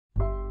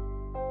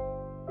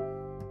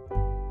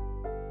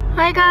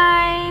Hi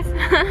guys!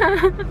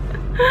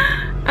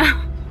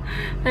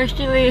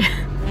 Actually,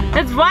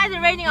 it's why it's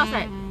raining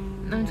outside.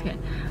 No, I'm just kidding.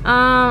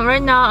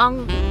 Right now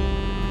I'm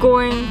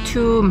going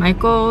to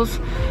Michael's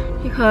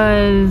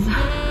because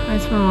I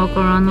just want to walk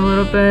around a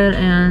little bit,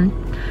 and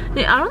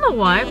I don't know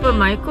why, but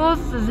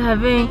Michael's is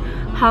having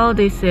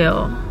holiday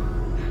sale.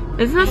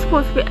 Isn't it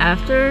supposed to be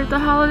after the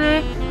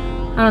holiday?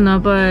 I don't know,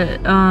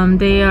 but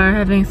they are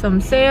having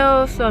some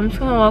sales, so I'm just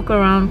gonna walk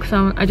around because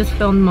I just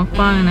filmed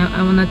mukbang and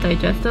I want to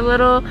digest a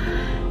little.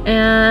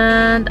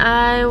 And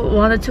I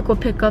wanted to go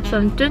pick up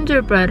some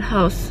gingerbread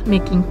house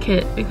making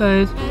kit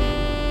because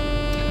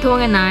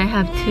Dong and I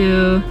have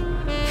to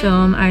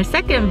film our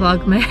second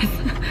vlogmas.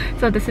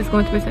 So this is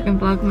going to be second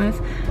vlogmas.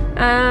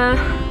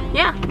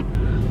 Yeah.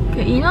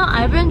 Okay, you know,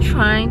 I've been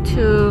trying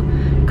to,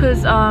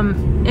 cause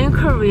in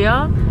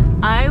Korea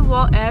I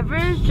walk,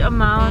 average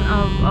amount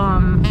of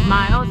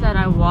miles that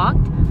I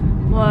walked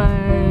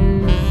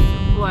was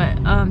what,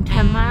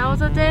 10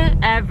 miles a day?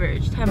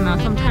 Average 10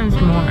 miles, sometimes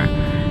more.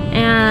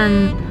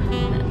 And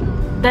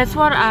that's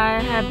what I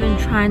have been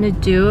trying to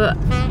do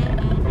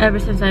ever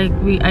since I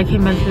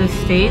came back to the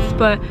States.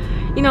 But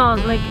you know,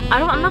 like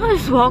I'm not gonna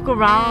just walk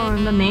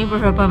around the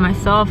neighborhood by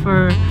myself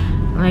for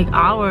like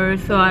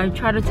hours. So I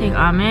try to take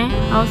Ame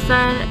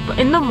outside, but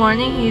in the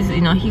morning he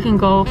can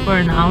go for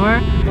an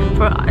hour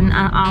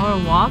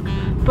walk,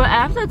 but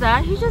after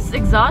that he's just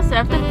exhausted.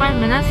 After 5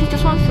 minutes he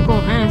just wants to go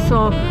in.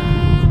 So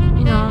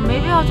you know,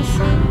 maybe I'll just,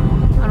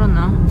 I don't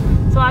know.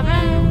 So I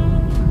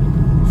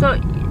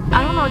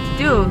don't know what to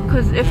do,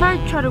 because if I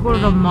try to go to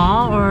the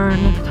mall or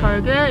like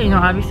Target, you know,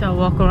 obviously I'll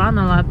walk around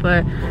a lot,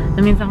 but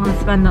that means I'm gonna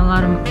spend a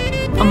lot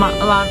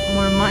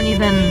more money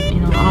than, you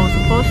know, I was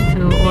supposed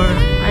to, or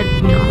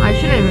I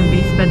shouldn't even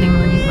be spending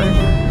money,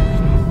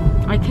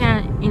 but I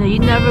can't. You know, you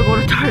never go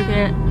to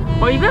Target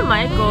or even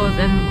Michael's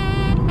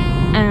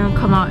and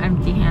come out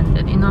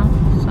empty-handed, you know.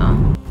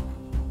 So.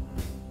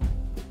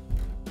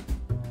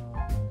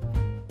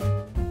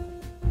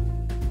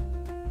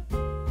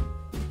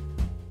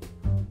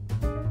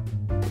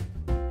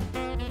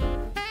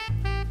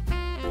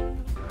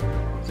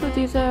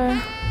 These are,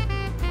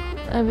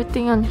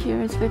 everything on here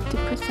is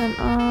 50%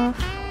 off.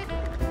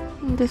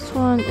 And this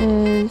one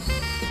is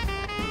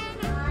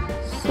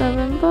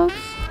 $7.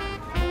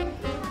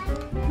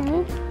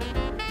 Right?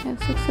 Yeah,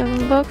 it's like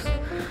 $7.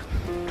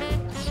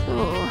 So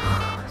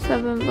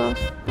 $7, about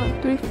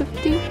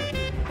 $3.50.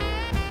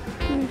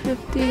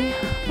 $3.50.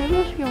 Maybe I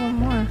should get one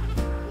more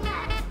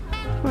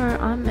for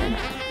Ame.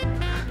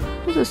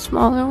 There's a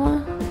smaller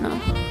one. No,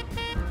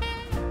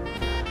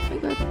 I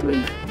got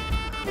 3.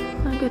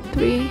 I got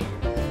 3.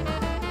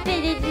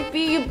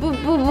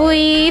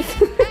 Boys.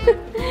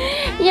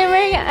 You're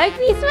wearing an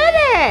ugly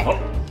sweater.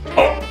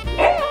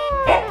 Yeah.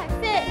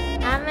 Sit.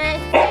 Ame,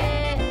 sit.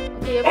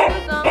 Okay, your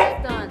food's almost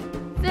done.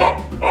 Sit.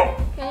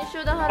 Can you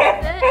show them how to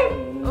sit?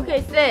 Okay,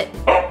 sit.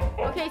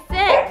 Okay,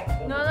 sit.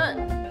 No.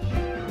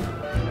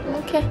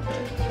 Okay.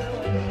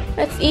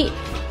 Let's eat.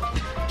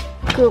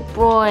 Good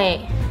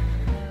boy.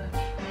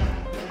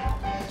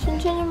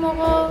 천천히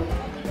먹어.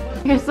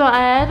 Okay, so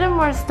I added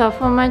more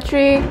stuff on my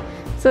tree.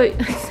 So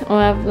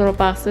I have little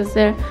boxes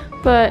there.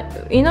 But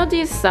you know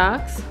these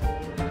socks?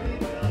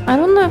 I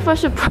don't know if I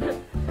should put it.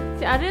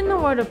 See, I didn't know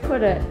where to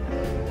put it.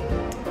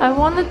 I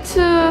wanted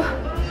to.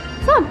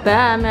 It's not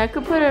bad. I mean, I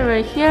could put it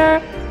right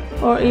here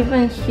or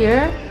even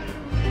here.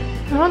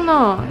 I don't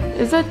know.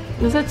 Is that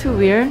too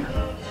weird?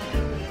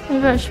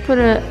 Maybe I should put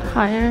it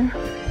higher.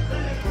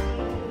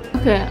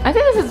 Okay, I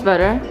think this is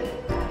better.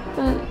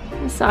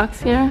 The socks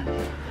here.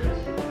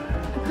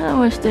 I kind of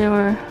wish they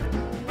were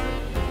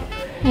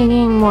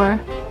hanging more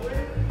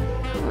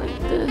like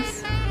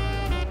this.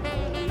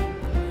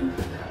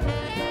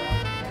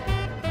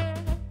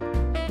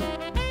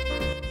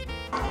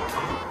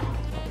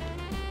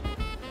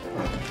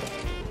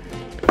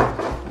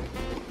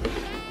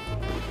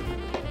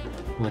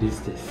 What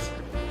is this?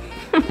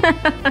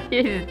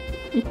 You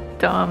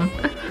dumb.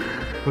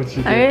 What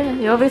you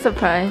do? You'll be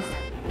surprised.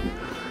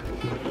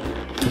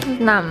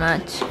 Not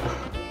much.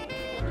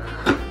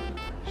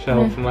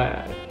 Show off my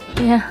eye.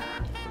 Yeah.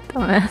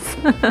 Dumbass.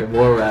 Okay,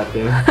 more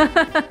wrapping.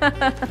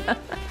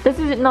 This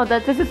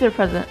is your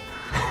present.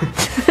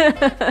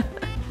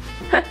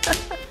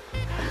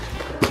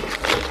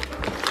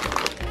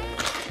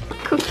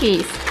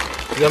 Cookies.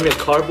 You got me a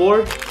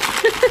cardboard?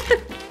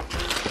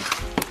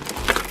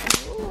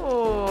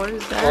 Oh, what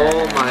is that?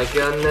 Oh my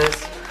goodness.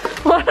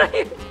 What are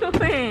you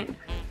doing?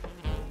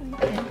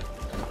 Okay.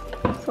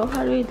 So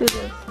how do we do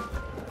this?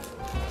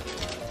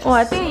 Oh,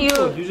 I think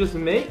you just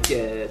make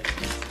it.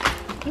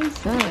 What is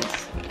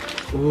this?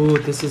 Ooh,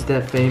 this is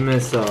that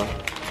famous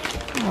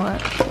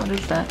What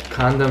is that?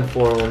 condom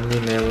for only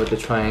man with the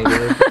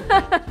triangle.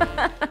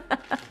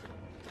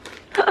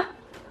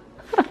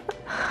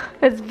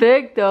 It's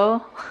big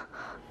though.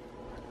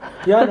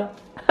 Yeah.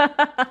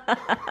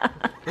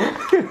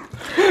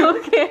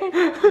 Okay,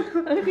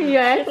 you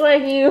act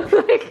like you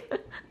like.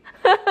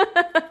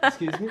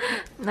 Excuse me?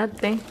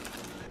 Nothing.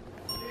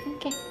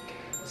 Okay.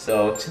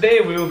 So today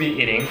we will be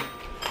eating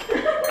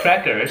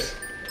crackers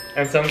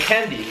and some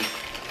candies.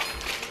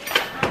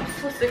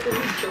 so sick of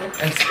these jokes.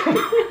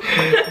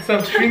 And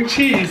some string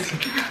cheese.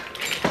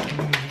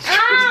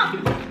 Ah!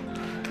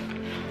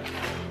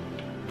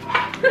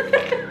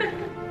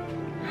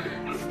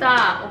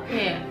 Stop.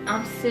 Okay,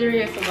 I'm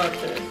serious about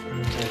this.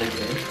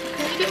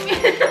 Can you give me?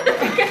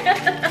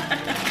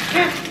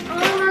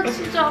 나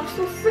진짜 I'm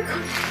so sick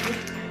of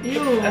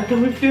you. I thought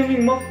we're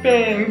filming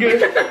mukbang.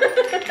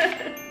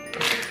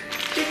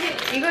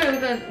 이거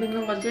여기다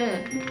넣는 거지?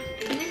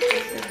 Can you give me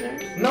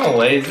scissors? No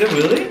way, is it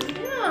really?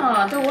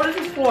 Yeah. Then what is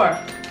this for?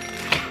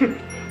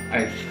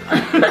 I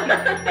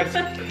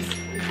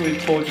specifically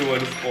told you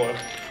what it's for.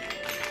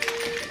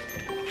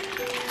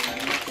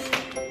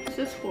 What's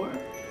this for?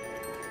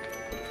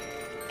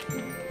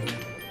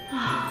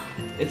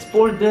 It's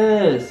for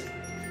this.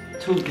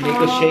 To make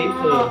a shape.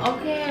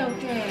 Okay,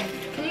 okay.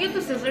 Can you get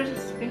the scissors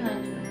it's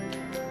behind you?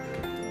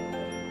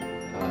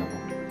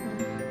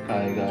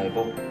 가위바위보.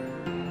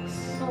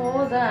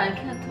 So that I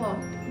can't talk.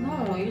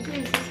 No, usually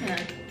it's this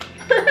hand.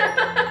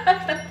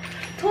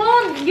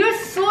 Ton, you're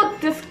so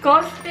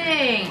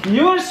disgusting.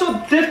 You're so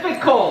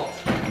difficult.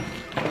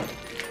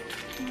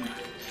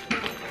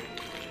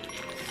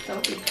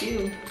 Stop with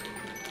you.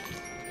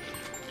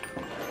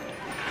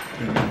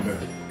 Remember,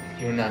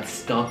 you're not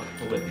stuck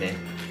with me.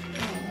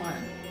 Oh, what?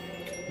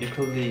 You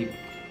could leave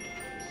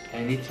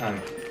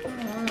anytime, I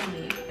don't wanna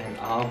leave. and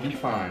I'll be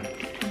fine.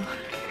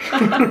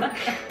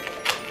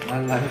 My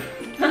life.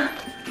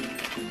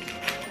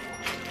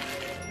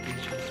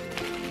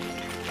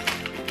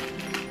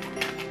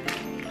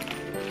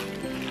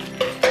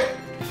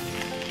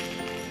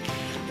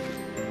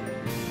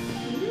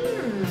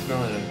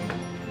 Smell it.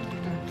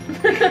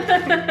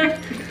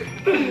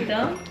 You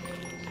done?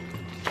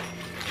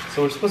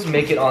 So we're supposed to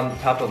make it on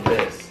top of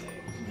this.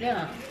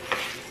 Yeah.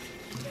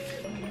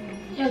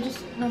 Yeah,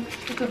 just no.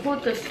 You can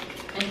hold this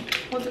and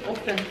hold it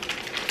open.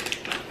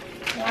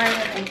 Why is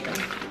it open?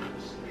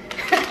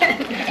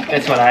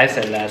 That's what I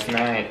said last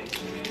night.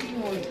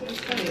 Oh,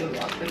 it's gonna be a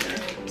lot bigger.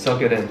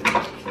 Soak it in.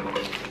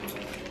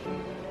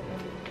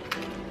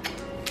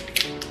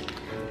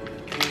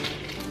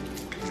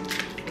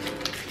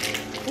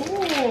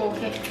 Ooh,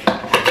 okay.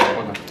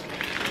 Hold on.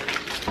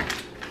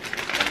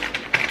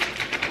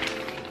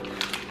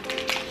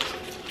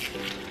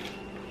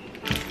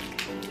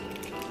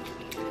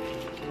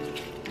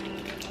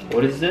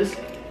 What is this?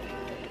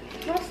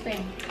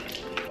 Frosting.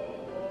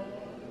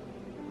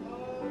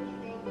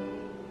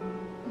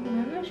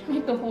 Maybe I should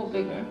make the hole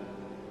bigger.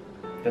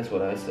 That's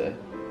what I said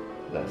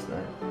last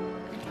night.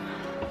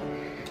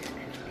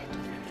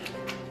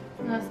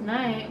 Last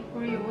night, who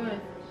were you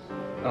with?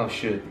 Oh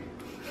shoot.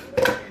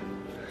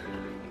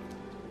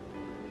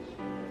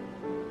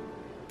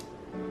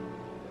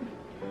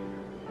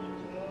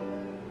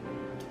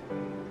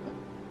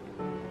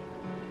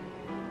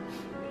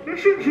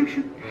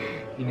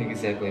 You knew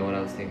exactly what I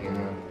was thinking,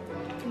 huh?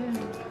 Yeah,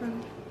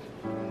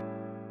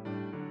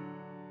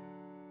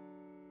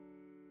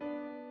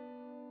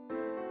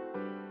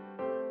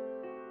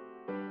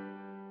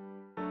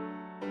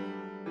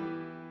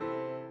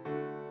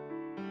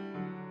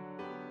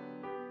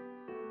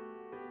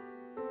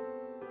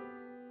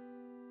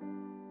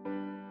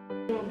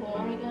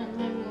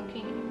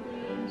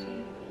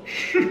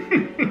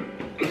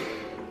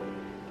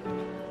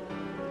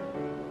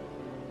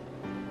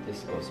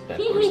 This goes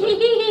backwards.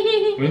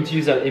 We need to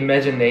use our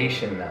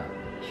imagination now.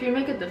 should we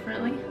make it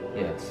differently?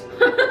 Yes.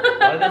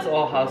 Why does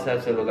all house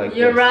have to look like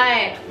You're this?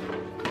 right.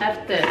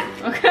 F this.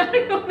 Okay,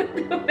 I don't want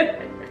to do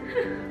it.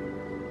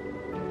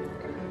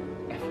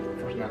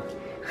 For now.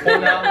 For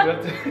now, we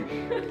have to...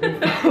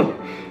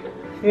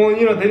 Well,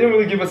 you know, they didn't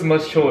really give us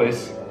much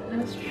choice.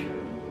 That's true.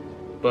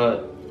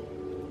 But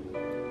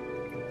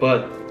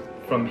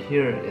from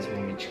here is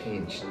when we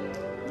changed.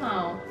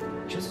 How?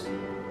 Just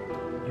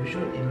use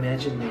your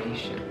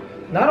imagination.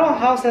 Not all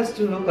house has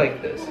to look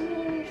like this.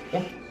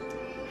 Oh.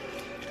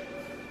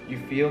 You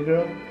feel,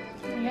 girl?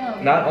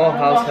 Yeah. Not all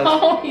house has.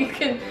 How you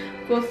can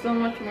go so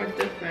much more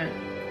different.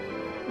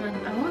 Man,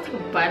 I want to take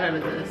a bite out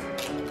of this.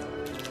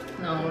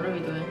 No, what are we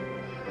doing?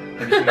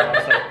 Have you seen a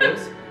house like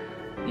this?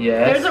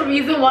 Yes. There's a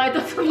reason why it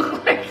doesn't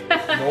look like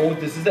that. No,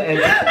 this is the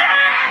end.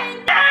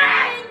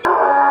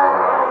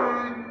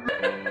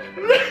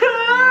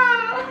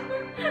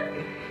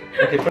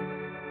 Okay.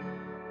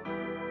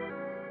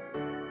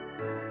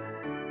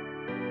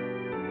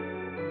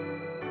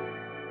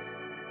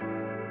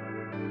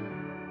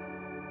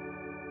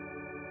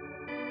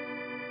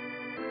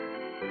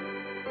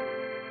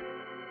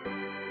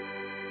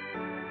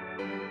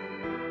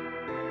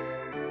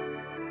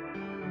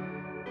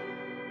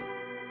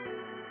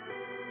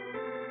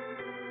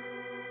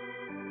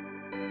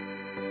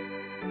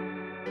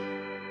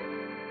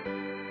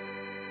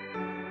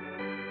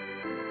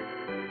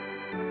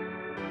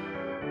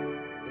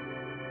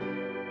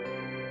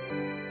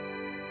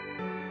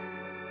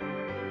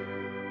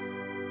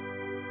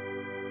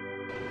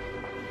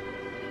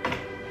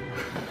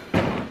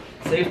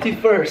 Safety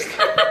first.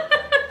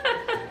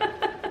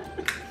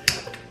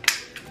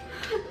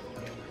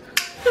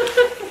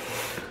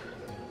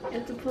 You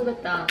have to pull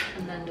it down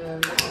and then do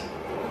everything.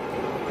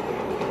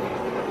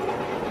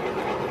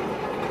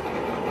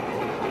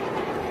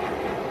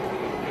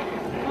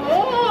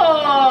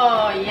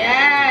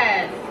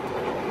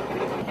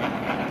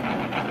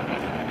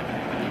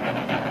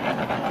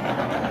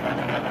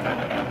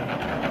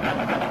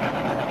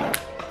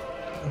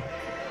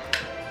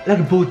 like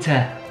a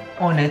butter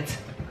on it.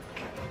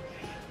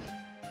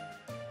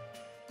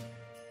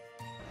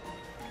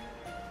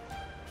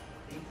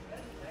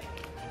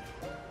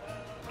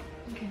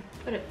 Okay,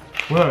 put it.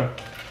 Where?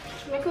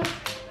 Michael.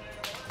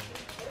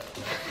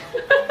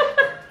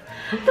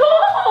 No!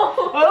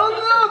 I don't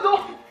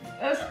know.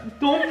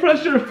 Don't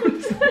pressure me.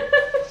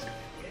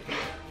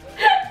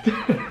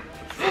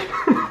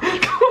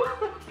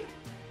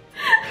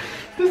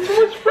 There's too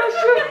much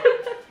pressure.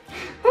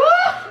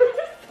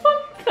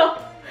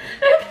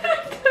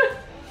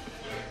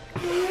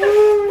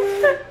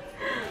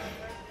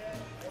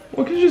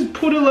 Why can't you just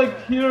put it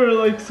like here,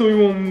 like so it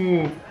won't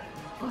move?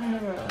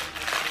 Whatever.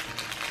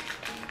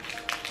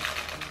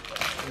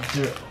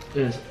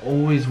 There's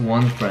always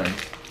one friend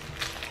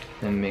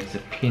that makes a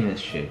penis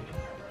shape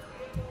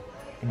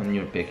when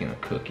you're baking a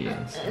cookie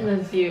and stuff. And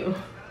that's you.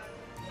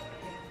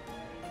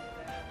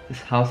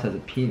 This house has a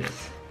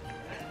penis.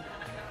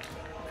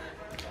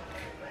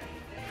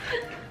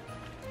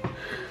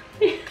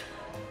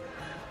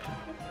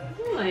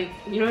 Like,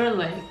 you're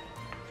like,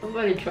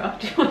 somebody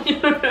dropped you on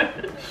your...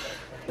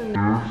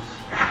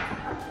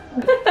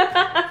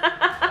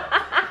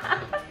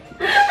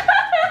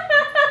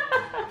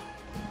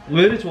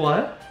 왜 이리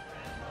좋아해?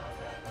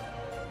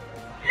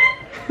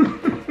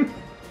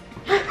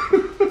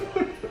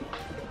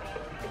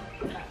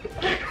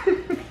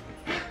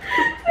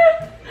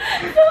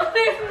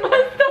 Something's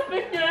messed up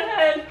in your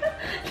head.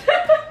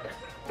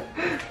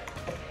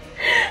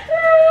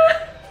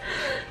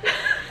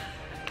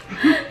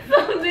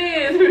 Something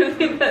is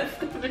really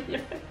messed up in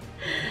your head.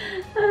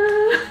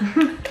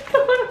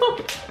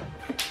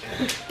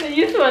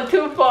 You just went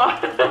too far.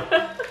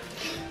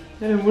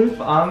 Hey, what if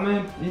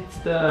Ahmed eats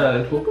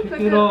that? Go pick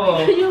it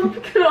up. You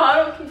pick it up. I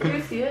don't. Can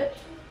you see it?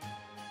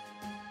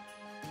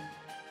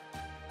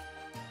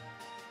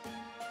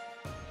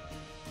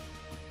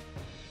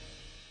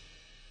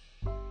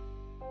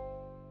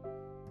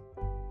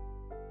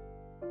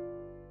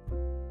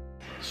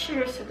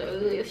 Cheers to the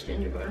ugliest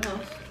gingerbread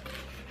house.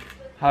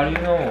 How do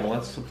you know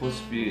what's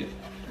supposed to be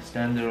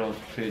standard of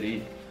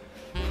pretty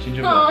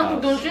gingerbread No,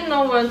 house? don't you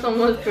know when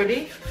someone's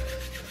pretty?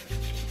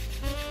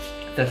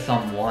 That's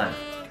someone.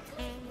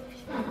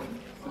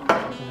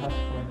 Also have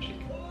corn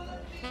chicken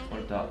or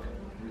duck.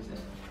 What is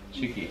this?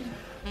 Chicky.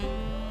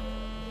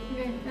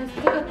 Okay, let's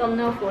take a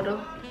thumbnail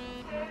photo.